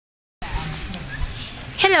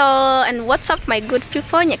Hello and what's up my good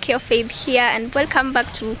people, Nyakio Faith here and welcome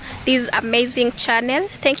back to this amazing channel.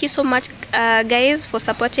 Thank you so much guys for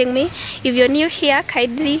supporting me. If you're new here,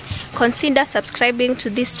 kindly consider subscribing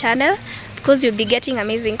to this channel because you'll be getting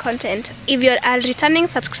amazing content. If you're a returning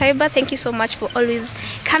subscriber, thank you so much for always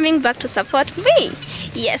coming back to support me.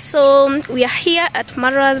 Yes, so we are here at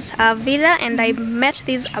Marwa's villa and I met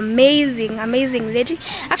this amazing lady.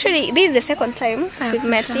 Actually, this is the second time we've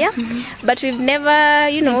met, but we've never,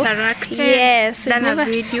 interacted. Yes, done a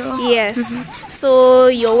video. Yes. So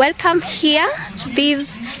you're welcome here to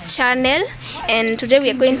this channel, and today we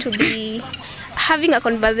are going to be having a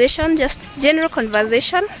conversation, just general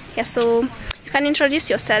conversation. Yeah, so you can introduce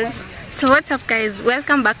yourself. So what's up guys,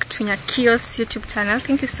 welcome back to Nyakio's YouTube channel.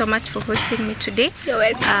 Thank you so much for hosting me today. You're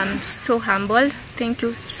welcome. I'm so humbled. Thank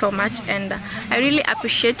you so much, and I really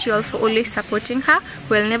appreciate you all for always supporting her.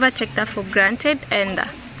 We'll never take that for granted, and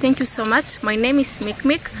thank you so much. My name is Mick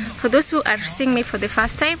Mick. For those who are seeing me for the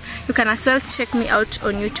first time, you can as well check me out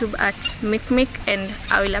on YouTube at Mick Mick, and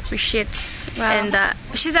I will appreciate. Wow. And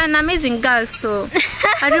she's an amazing girl. So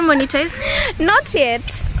are you monetized? Not yet.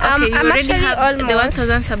 Okay, I'm already actually have almost the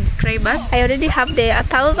 1,000 subscribers. I already have the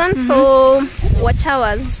 1,000. So watch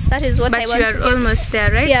hours. That is what I want. But you are almost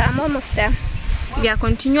there, right? Yeah, I'm almost there. We are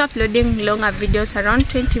continue uploading longer videos around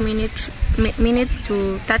 20 minutes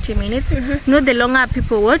to 30 minutes. The longer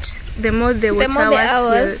people watch, the more the watch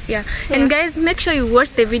hours will, And guys, make sure you watch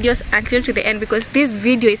the videos until to the end, because this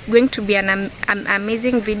video is going to be an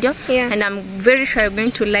amazing video, and I'm very sure you're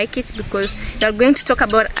going to like it, because you're going to talk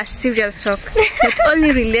about a serious talk, not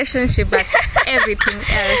only relationship but everything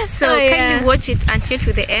else. So kindly watch it until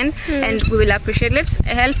to the end, and we will appreciate. Let's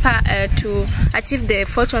help her to achieve the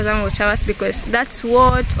 4,000 watch hours, because that's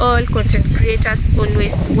what all content creators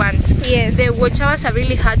always want. The watch hours are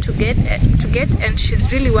really hard to get, and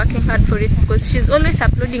she's really working hard for it, because she's always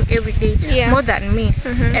uploading every day, more than me.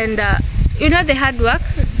 And the hard work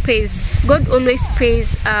pays. God always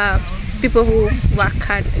pays people who work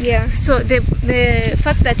hard. So the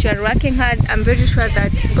fact that you are working hard, I'm very sure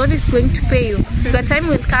that God is going to pay you. The time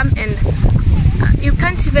will come, and you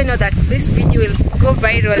can't even know that this video will go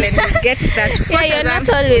viral and will get that. You're not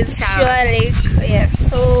always sure,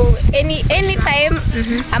 so any time,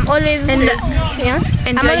 I'm always and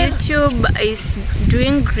YouTube is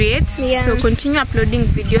doing great, so continue uploading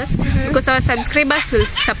videos, because our subscribers will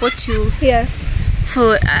support you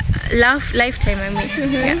for a lifetime.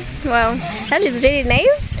 Wow, that is really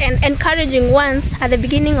nice and encouraging once at the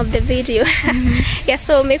beginning of the video.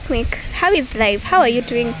 So Mick, how is life? How are you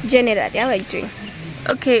doing generally? How are you doing?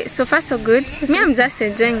 Okay, so far so good. Me, I'm just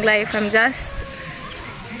enjoying life.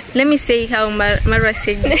 Let me say how Marwa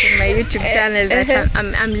said it in my YouTube channel, that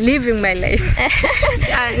I'm living my life.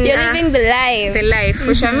 You're living the life. The life,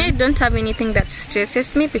 for sure. Me, I don't have anything that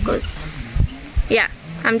stresses me, because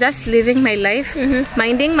I'm just living my life,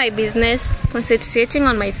 minding my business, concentrating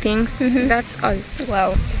on my things. That's all.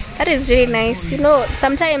 Wow, that is really nice.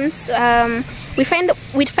 Sometimes we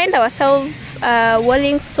find ourselves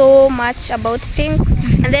worrying so much about things,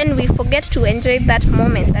 and then we forget to enjoy that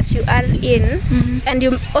moment that you are in, and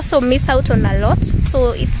you also miss out on a lot.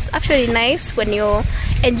 So it's actually nice when you're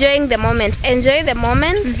enjoying the moment. Enjoy the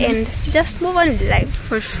moment and just move on with life.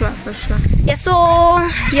 For sure. So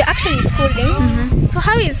you're actually schooling. So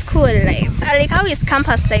how is school life? Like, how is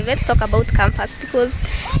campus life? Let's talk about campus, because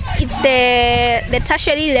it's the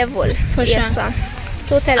tertiary level. For sure.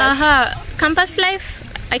 So tell us. Campus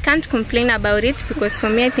life, I can't complain about it, because for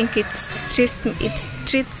me, I think it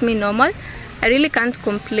treats me normal. I really can't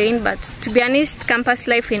complain, but to be honest, campus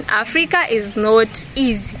life in Africa is not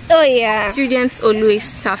easy. Students always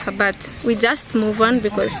suffer, but we just move on,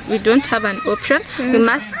 because we don't have an option. We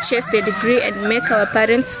must chase the degree and make our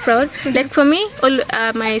parents proud. Like for me,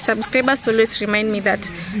 my subscribers always remind me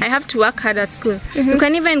that I have to work hard at school. You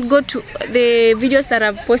can even go to the videos that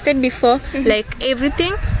I've posted before, like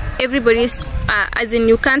everybody's as in,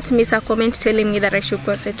 you can't miss a comment telling me that I should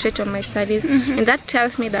concentrate on my studies, and that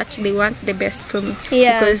tells me that they want the best for me.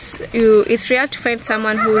 Because it's rare to find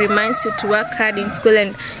someone who reminds you to work hard in school,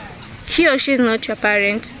 and he or she is not your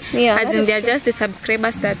parent, as in they're just the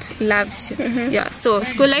subscribers that loves you. So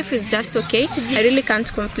school life is just okay. I really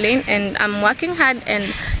can't complain, and I'm working hard, and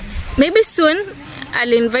maybe soon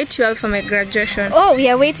I'll invite you all for my graduation. Oh, we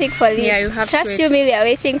are waiting for it. Yeah, you have Trust to wait. Me, we are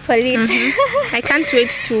waiting for it. I can't wait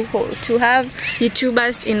to have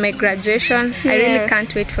YouTubers in my graduation. I really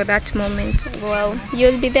can't wait for that moment. Wow,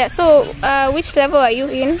 you'll be there. So, which level are you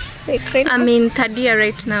in? I'm in third year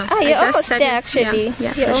right now. You're almost there actually.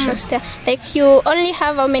 You're almost there. Like, you only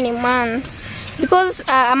have how many months? Because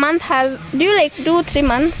a month has... Do you do 3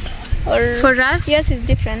 months? Or for us, yes, it's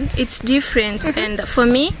different. It's different, and for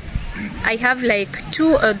me, I have like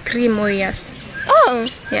 2 or 3 more years. Oh,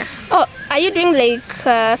 yeah. Oh, are you doing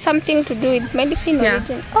like something to do with medicine or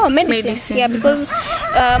religion? Oh, medicine. Yeah, because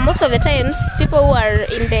most of the times people who are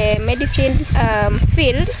in the medicine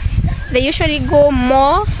field, they usually go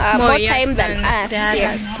more time than us.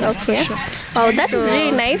 Yes. Okay. Sure. Oh, that is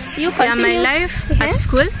really nice. You continue. Yeah, my life at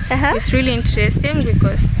school is really interesting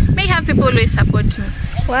because may have people always support me.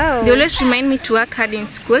 Wow. They always remind me to work hard in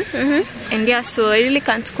school, and yeah, so I really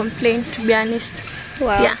can't complain, to be honest.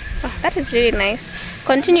 Wow. Yeah. Oh, that is really nice.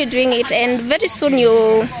 Continue doing it, and very soon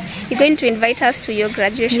you're going to invite us to your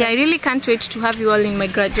graduation. Yeah, I really can't wait to have you all in my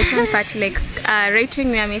graduation party, like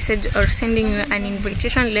writing me a message or sending you an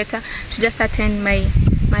invitation letter to just attend my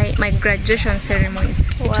graduation ceremony.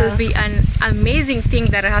 Wow. It will be an amazing thing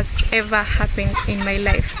that has ever happened in my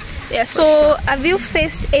life. Yeah, so have you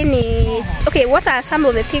faced any, what are some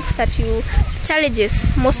of the things that you, challenges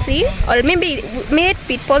mostly, or maybe may it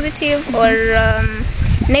be positive or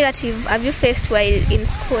negative, have you faced while in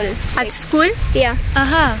school? At school? Yeah.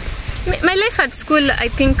 My life at school, I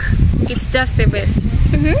think it's just the best.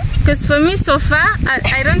 Because for me so far,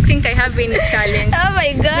 I don't think I have any challenge. Oh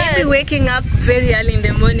my god. Maybe waking up very early in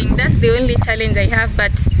the morning, that's the only challenge I have,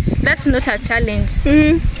 but that's not a challenge.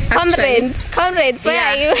 Comrades, where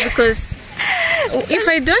are you? Because if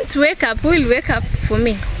I don't wake up, who will wake up for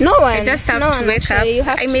me? No one. I just have to wake up.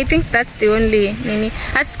 I may think that's the only meaning.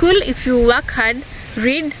 At school, if you work hard,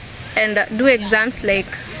 read and do exams like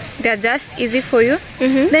they're just easy for you,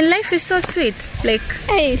 then life is so sweet. Like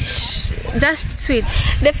just sweet.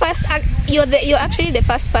 The first you're actually the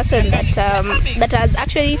first person that has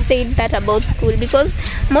actually said that about school, because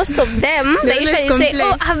most of them they usually say,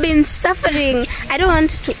 oh, I've been suffering, I don't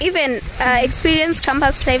want to even experience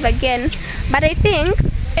campus life again. But I think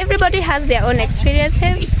everybody has their own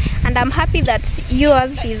experiences, and I'm happy that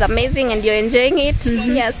yours is amazing and you're enjoying it.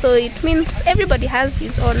 Yeah, so it means everybody has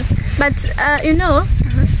his own. But you know,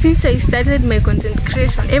 since I started my content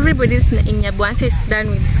creation, everybody's in Nyabuanse is done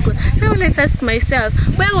with school. So I always ask myself,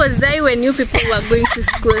 where was I when you people were going to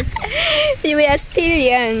school? You were still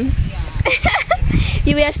young.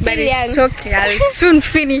 You were still young. It's okay, I'll soon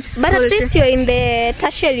finish school. But at least you're in the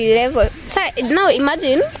tertiary level. So now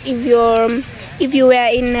imagine if you were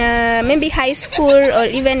in maybe high school or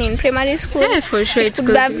even in primary school. Yeah, for sure. It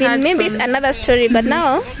could have been maybe it's another story, but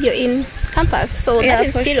now you're in campus, so that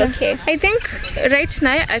is still okay. I think right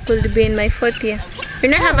now I could be in my 4th year. You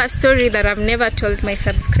know, I have a story that I've never told my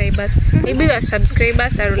subscribers. Maybe your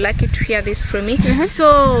subscribers are lucky to hear this from me.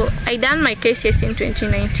 So I done my KCSE in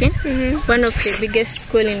 2019. One of the biggest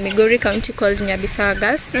school in Migori County called Nyabisawa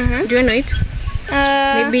Girls. Do you know it?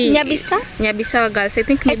 Maybe Nyabisawa Girls. I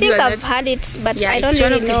think I've heard it, but I don't really know. It's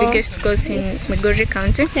one of the biggest schools in Migori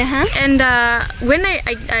County. And when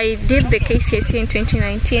I did the KCSE in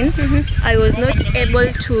 2019, I was not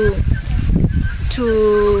able to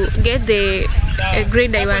get the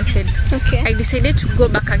grade I wanted. I decided to go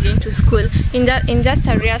back again to school in just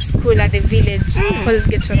a rare school at the village called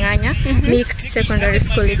Getonganya, mixed secondary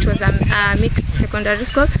school. It was a mixed secondary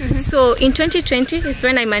school. So in 2020 is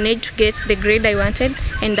when I managed to get the grade I wanted,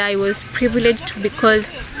 and I was privileged to be called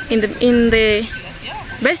in the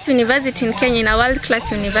best university in Kenya, in a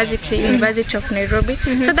world-class university, University of Nairobi.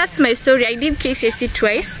 So that's my story. I did KCSE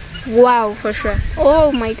twice. Wow, for sure.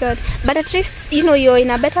 Oh my god. But at least, you know, you're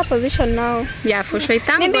in a better position now. Yeah, for sure.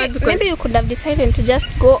 Thank God, because maybe you could have decided to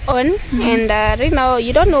just go on, and right now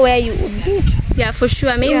you don't know where you would be. Yeah, for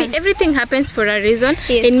sure. Maybe everything happens for a reason,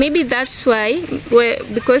 and maybe that's why,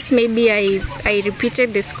 because maybe I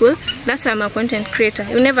repeated the school, that's why I'm a content creator.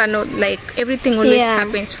 You never know, like everything always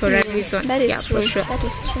happens for a reason. That is true. For sure. That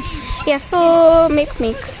is true. Yeah, so Mick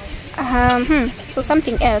Mick. So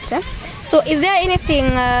something else, So is there anything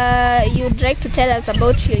you'd like to tell us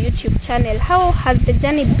about your YouTube channel? How has the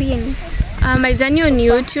journey been? My journey on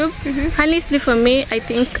YouTube, honestly for me, I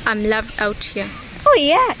think I'm loved out here. Oh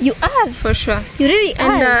yeah, you are. For sure. You really are.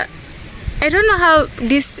 And I don't know how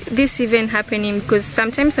this even happening, because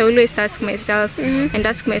sometimes I always ask myself and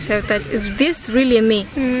ask myself that, is this really me?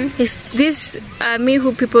 Is this me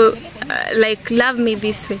who people like love me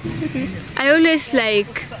this way? I always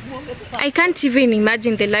I can't even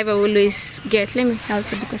imagine the life I always get. Let me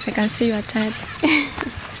help you because I can see you are tired.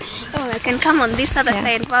 Oh, I can come on this other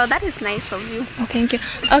side. Wow, that is nice of you. Thank you.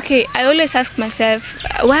 Okay, I always ask myself,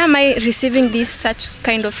 why am I receiving this such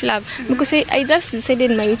kind of love? Because I just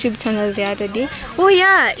decided my YouTube channel the other day. Oh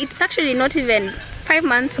yeah, it's actually not even 5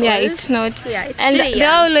 months old. Yeah, it's not. Yeah, it's and really they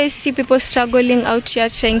always see people struggling out here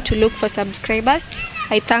trying to look for subscribers.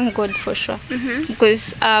 I thank God for sure.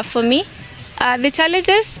 Because for me, The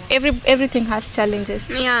challenges, everything has challenges.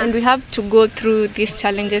 Yeah. And we have to go through these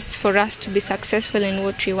challenges for us to be successful in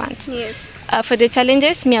what we want. Yes. For the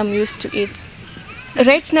challenges, me, I'm used to it.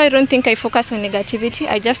 Right now, I don't think I focus on negativity.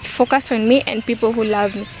 I just focus on me and people who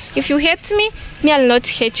love me. If you hate me, I'll not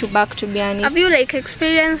hate you back, to be honest. Have you like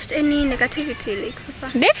experienced any negativity like so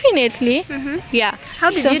far? Definitely. Yeah. How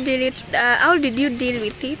did you deal it? How did you deal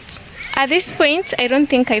with it? At this point, I don't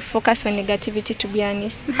think I focus on negativity, to be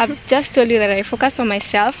honest. I've just told you that I focus on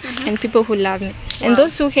myself and people who love me. And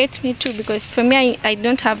those who hate me too, because for me, I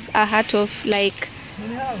don't have a heart of like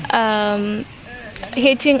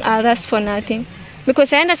hating others for nothing.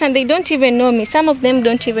 Because I understand they don't even know me. Some of them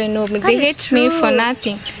don't even know me. They hate me for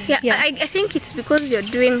nothing. Yeah. I think it's because you're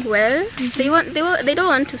doing well. They don't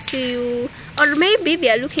want to see you, or maybe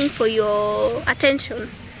they are looking for your attention.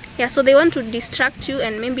 Yeah, so they want to distract you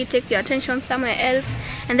and maybe take your attention somewhere else,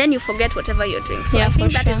 and then you forget whatever you're doing. So I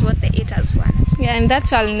think that is what the haters want. Yeah, and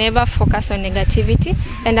that's why I'll never focus on negativity.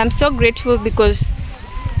 And I'm so grateful because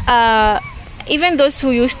even those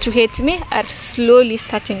who used to hate me are slowly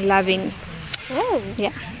starting loving me. Oh,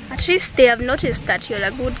 yeah. At least they have noticed that you're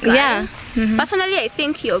a good guy. Yeah. Personally, I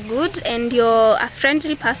think you're good and you're a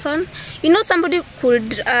friendly person. You know, somebody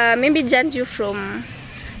could maybe judge you from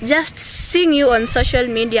just seeing you on social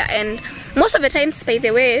media, and most of the times, by the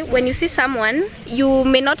way, when you see someone, you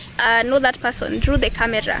may not know that person through the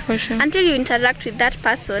camera. For sure. Until you interact with that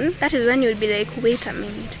person. That is when you'll be like, wait a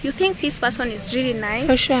minute, you think this person is really nice?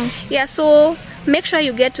 For sure. Yeah, so make sure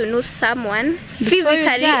you get to know someone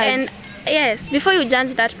physically, and yes, before you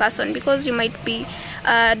judge that person, because you might be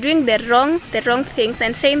doing the wrong things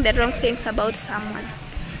and saying the wrong things about someone.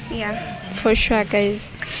 Yeah, for sure, guys.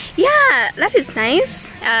 Yeah, that is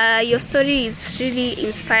nice. Your story is really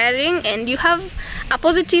inspiring and you have a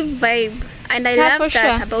positive vibe, and I love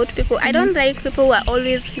that about people. I don't like people who are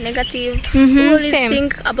always negative, who always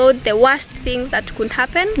think about the worst things that could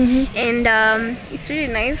happen. And it's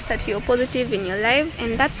really nice that you're positive in your life,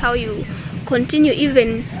 and that's how you continue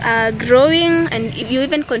even growing, and you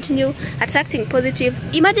even continue attracting positive.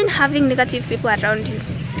 Imagine having negative people around you.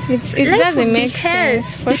 It doesn't make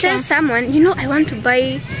sense. You tell someone, you know, I want to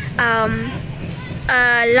buy a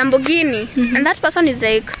Lamborghini, and that person is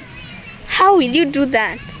like, how will you do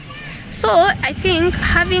that? So I think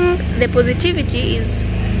having the positivity is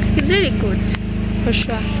really good. For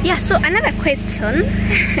sure. Yeah, so another question.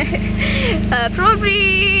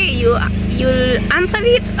 Probably you'll answer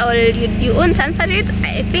it or you won't answer it.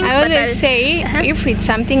 I think I always say if it's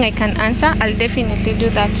something I can answer, I'll definitely do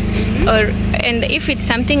that. And if it's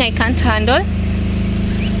something I can't handle,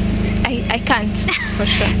 I can't. For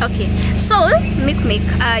sure. Okay, so Mick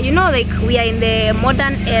Mick, you know, like we are in the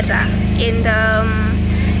modern era, and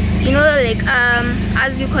you know, like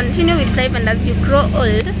as you continue with life and as you grow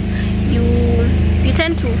old, you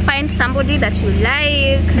tend to find somebody that you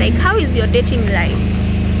like. Like, how is your dating life?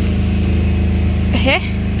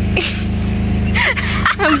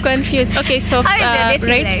 I'm confused. Okay, so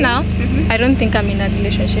right now, I don't think I'm in a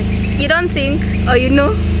relationship. You don't think, or you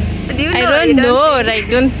know? Do you know? I don't know, or I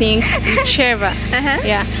don't think, whichever.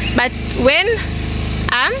 Yeah, but when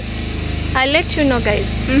I'll let you know, guys.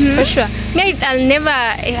 For sure. I'll never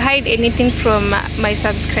hide anything from my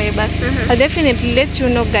subscribers. I'll definitely let you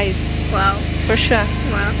know, guys. Wow. For sure.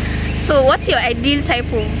 Wow. So what's your ideal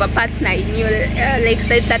type of a partner in your like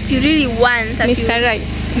that you really want? Mr. Right.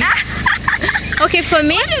 Okay, for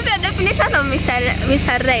me, what is the definition of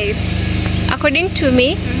Mr. Right? According to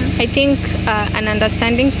me, I think an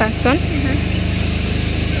understanding person,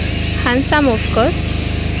 handsome, of course,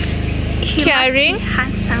 caring,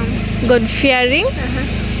 handsome, God-fearing,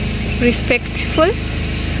 respectful.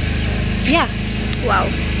 Yeah. Wow.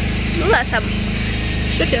 Those are some.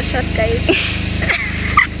 Shoot your shot, guys.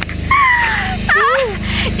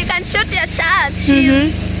 You can shoot your shot.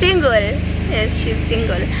 She's single. Yes, she's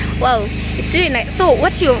single. Wow, it's really nice. So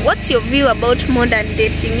what's your view about modern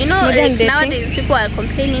dating? You know, nowadays people are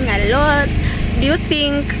complaining a lot. Do you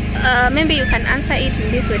think maybe you can answer it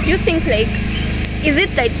in this way? Do you think, like, is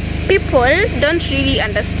it that people don't really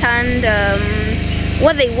understand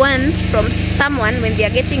what they want from someone when they are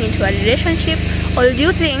getting into a relationship? Or do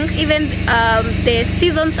you think even the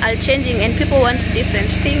seasons are changing and people want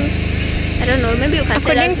different things? I don't know, maybe you can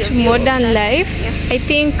tell us your view. According to modern life, I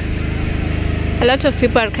think a lot of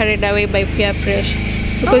people are carried away by peer pressure,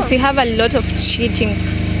 because we have a lot of cheating,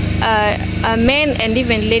 men and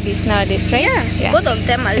even ladies nowadays, right? Yeah. Both of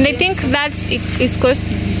them are. And I think that is caused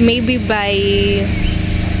maybe by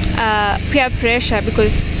peer pressure,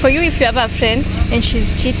 because for you, if you have a friend and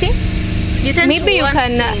she's cheating, you tend maybe you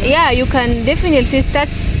can you can definitely start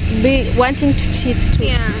wanting to cheat too.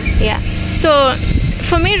 Yeah. So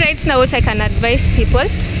for me right now, what I can advise people,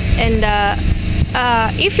 and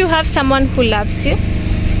if you have someone who loves you,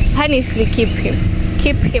 honestly keep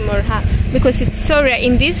him or her, because it's so rare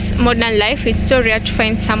in this modern life. It's so rare to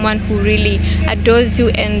find someone who really adores you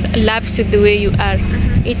and loves you the way you are.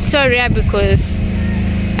 It's so rare, because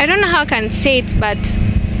I don't know how I can say it, but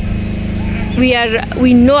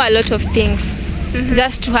we know a lot of things.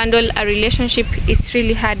 Just to handle a relationship, it's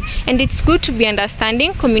really hard, and it's good to be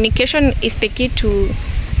understanding. Communication is the key to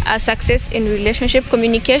success in relationship.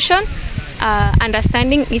 Communication,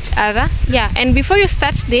 understanding each other, yeah. And before you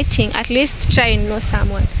start dating, at least try and know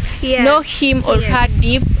someone. Know him or her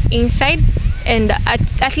deep inside, and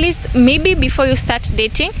at least maybe before you start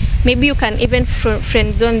dating, maybe you can even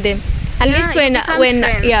friend zone them. At least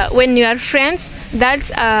when you are friends,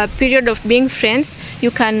 that period of being friends,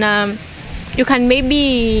 you can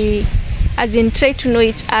maybe as in try to know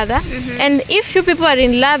each other. And if you people are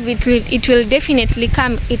in love, it will definitely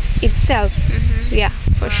come itself. Yeah,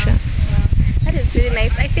 for sure. That is really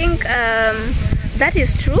nice. I think that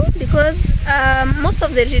is true, because most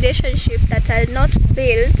of the relationships that are not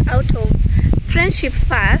built out of friendship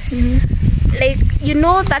first, like you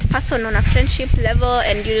know that person on a friendship level,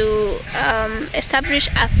 and you establish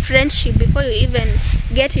a friendship before you even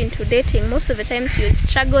get into dating, most of the times you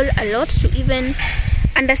struggle a lot to even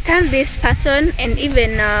understand this person and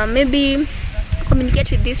even maybe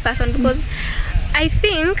communicate with this person, because I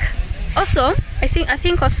think also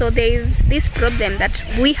there is this problem that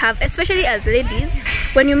we have, especially as ladies.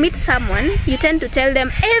 When you meet someone, you tend to tell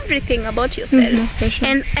them everything about yourself, sure.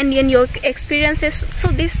 and in your experiences. So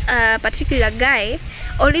this particular guy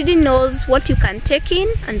already knows what you can take in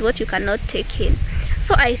and what you cannot take in.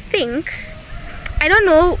 So I think, I don't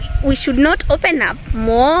know, we should not open up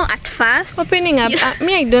more at first. Opening up,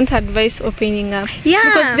 me, I don't advise opening up. Yeah.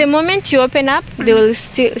 Because the moment you open up, they will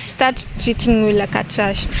still start treating you like a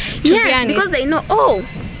trash. Yes, because they know, oh,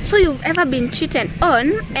 so you've ever been cheated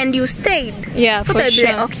on and you stayed. Yeah, so for they'll be sure.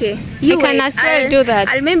 like, okay, you can as well do that.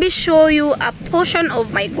 I'll maybe show you a portion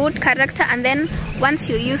of my good character, and then once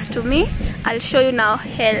you're used to me, I'll show you now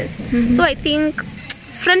hell. So I think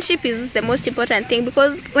friendship is the most important thing,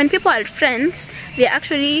 because when people are friends, they're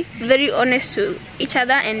actually very honest to each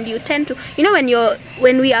other, and you tend to, you know,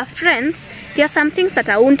 when we are friends, there are some things that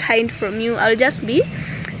I won't hide from you. I'll just be,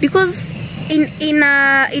 because in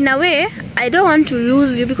a way, I don't want to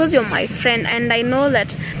lose you because you're my friend, and I know that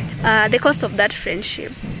the cost of that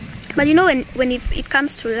friendship. But you know, when it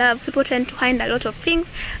comes to love, people tend to hide a lot of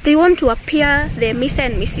things. They want to appear the Mr.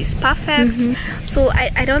 and Mrs. Perfect. So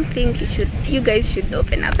I don't think you guys should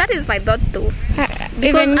open up. That is my thought though,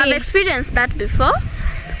 because I've experienced that before.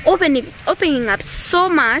 Opening up so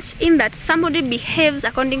much in that somebody behaves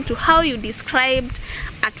according to how you described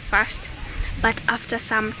at first, but after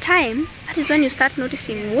some time, that is when you start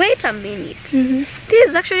noticing, wait a minute, this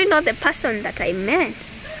is actually not the person that I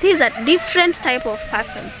meant. This is a different type of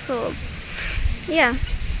person. So yeah.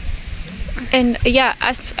 And yeah,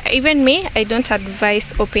 as even me, I don't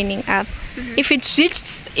advise opening up. If it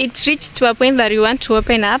reached to a point that you want to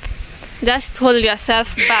open up, just hold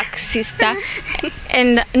yourself back, sister.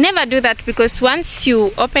 And never do that, because once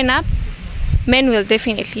you open up, men will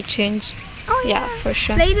definitely change. Oh yeah, for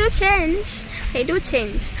sure. They do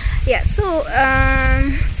change. Yeah. So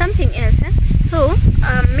something else. So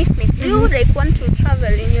Mick, do you like want to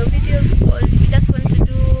travel in your videos, or you just want to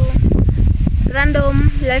do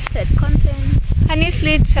random lifestyle content?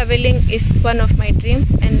 Honestly, traveling is one of my dreams,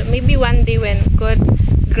 and maybe one day when God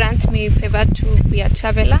grants me favor to be a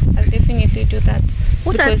traveler, I'll definitely do that.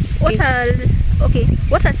 What are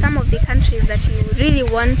some of the countries that you really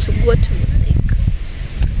want to go to? Like,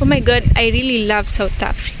 oh my God, I really love South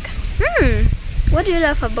Africa. What do you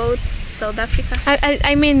love about South Africa?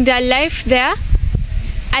 I mean, their life there,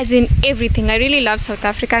 as in everything. I really love South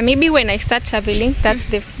Africa. Maybe when I start traveling, that's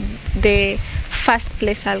the first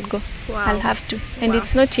place I'll go. Wow. I'll have to, and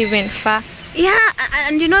it's not even far. Yeah,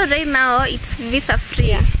 and you know, right now it's visa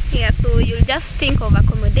free. Yeah, so you'll just think of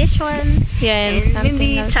accommodation, and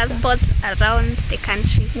maybe transport around the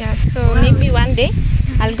country. Yeah, so maybe one day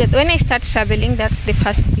I'll go. When I start traveling, that's the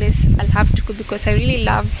first place I'll have to go, because I really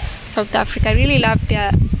love South Africa. I really love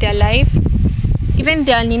their life, even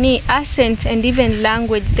their accent and even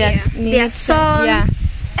language. Their songs. Yeah,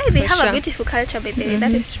 hey, they have a beautiful culture, baby.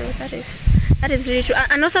 That is true. That is really true.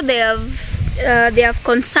 And also they have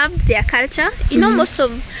conserved their culture. You know, most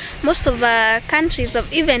of countries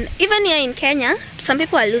of even here in Kenya, some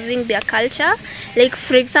people are losing their culture. Like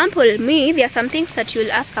for example, me, there are some things that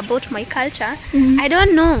you'll ask about my culture. I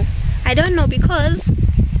don't know because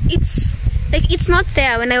it's not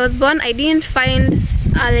there. When I was born, I didn't find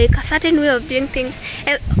like a certain way of doing things,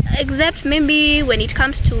 except maybe when it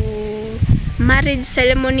comes to marriage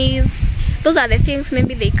ceremonies. Those are the things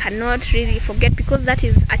maybe they cannot really forget, because that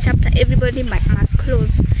is a chapter everybody must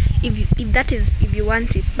close if you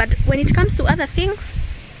want it. But when it comes to other things,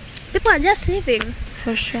 people are just living.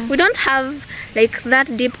 For sure. We don't have like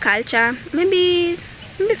that deep culture. Maybe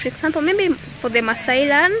for example, maybe for the Maasai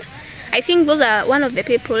land, I think those are one of the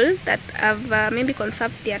people that have maybe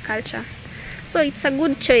conserved their culture. So it's a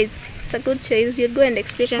good choice. It's a good choice. You'd go and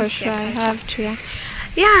experience For their sure, culture. I have to.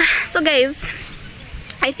 Yeah. So guys,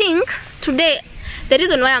 I think today the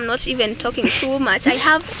reason why I'm not even talking too much, I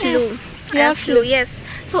have flu. I have flu. Yes.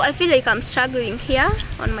 So I feel like I'm struggling here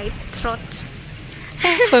on my throat.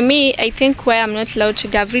 For me, I think why I'm not allowed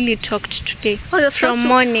to, I've really talked today. Oh, you've from talked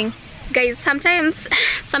morning. Guys, sometimes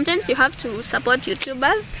you have to support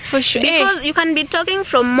YouTubers. For sure. Because you can be talking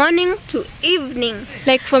from morning to evening.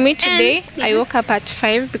 Like for me today, I woke up at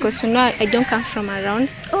 5 because you know I don't come from around.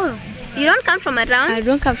 Oh, you don't come from around? I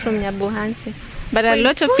don't come from Nyabohanse. But a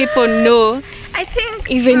lot of people know. I think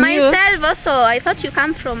even myself also, I thought you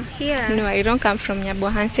come from here. No, I don't come from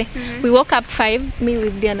Nyabohanse. We woke up 5, me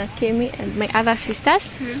with Diana Kemi and my other sisters.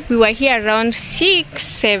 We were here around 6,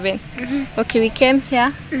 7. Okay, we came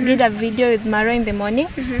here, did a video with Maro in the morning.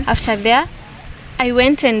 After there, I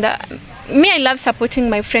went and I love supporting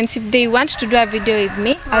my friends. If they want to do a video with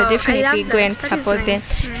me, I'll definitely go and support them.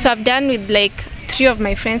 So I've done with like 3 of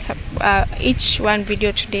my friends, each one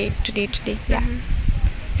video today. Yeah.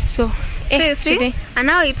 So you see, today. And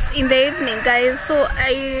now it's in the evening, guys. So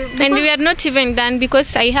and we are not even done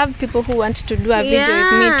because I have people who want to do a video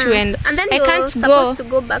with me too, and then I can't supposed to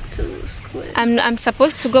go back to school. I'm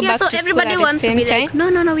supposed to go back to school. So everybody wants to be like,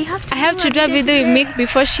 no, we have to. I have to do a video with Mick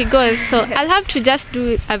before she goes, so I'll have to just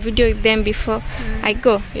do a video with them before I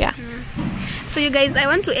go. Yeah. So you guys, I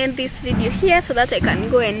want to end this video here so that I can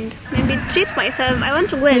go and maybe treat myself. I want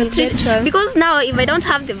to go and treat, because now if I don't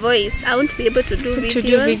have the voice, I won't be able to do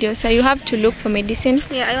videos. So you have to look for medicine.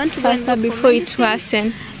 Yeah, I want to faster go and look before for it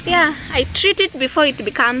worsens. Yeah, I treat it before it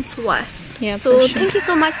becomes worse. Yeah, so thank you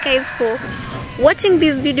so much guys for watching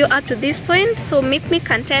this video up to this point. So Mick Mick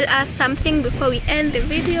can tell us something before we end the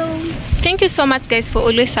video. Thank you so much guys for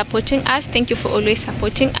always supporting us. Thank you for always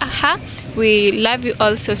supporting Aha. We love you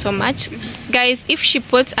all so much. Guys, if she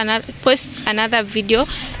posts another video,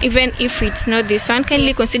 even if it's not this one,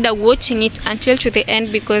 kindly consider watching it until to the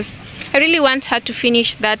end, because I really want her to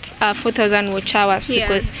finish that 4,000 watch hours,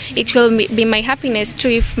 because it will be my happiness too.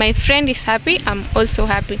 If my friend is happy, I'm also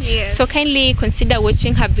happy. So kindly consider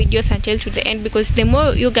watching her videos until to the end, because the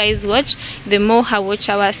more you guys watch, the more her watch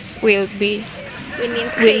hours will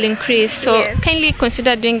increase. So kindly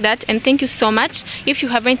consider doing that, and thank you so much. If you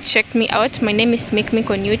haven't checked me out, my name is Mick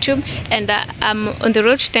Mick on YouTube, and I'm on the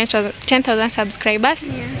road to 10,000 subscribers.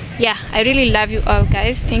 Yeah, I really love you all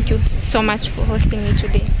guys. Thank you so much for hosting me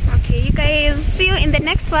today. Okay, you guys, see you in the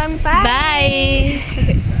next one.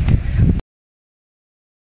 Bye.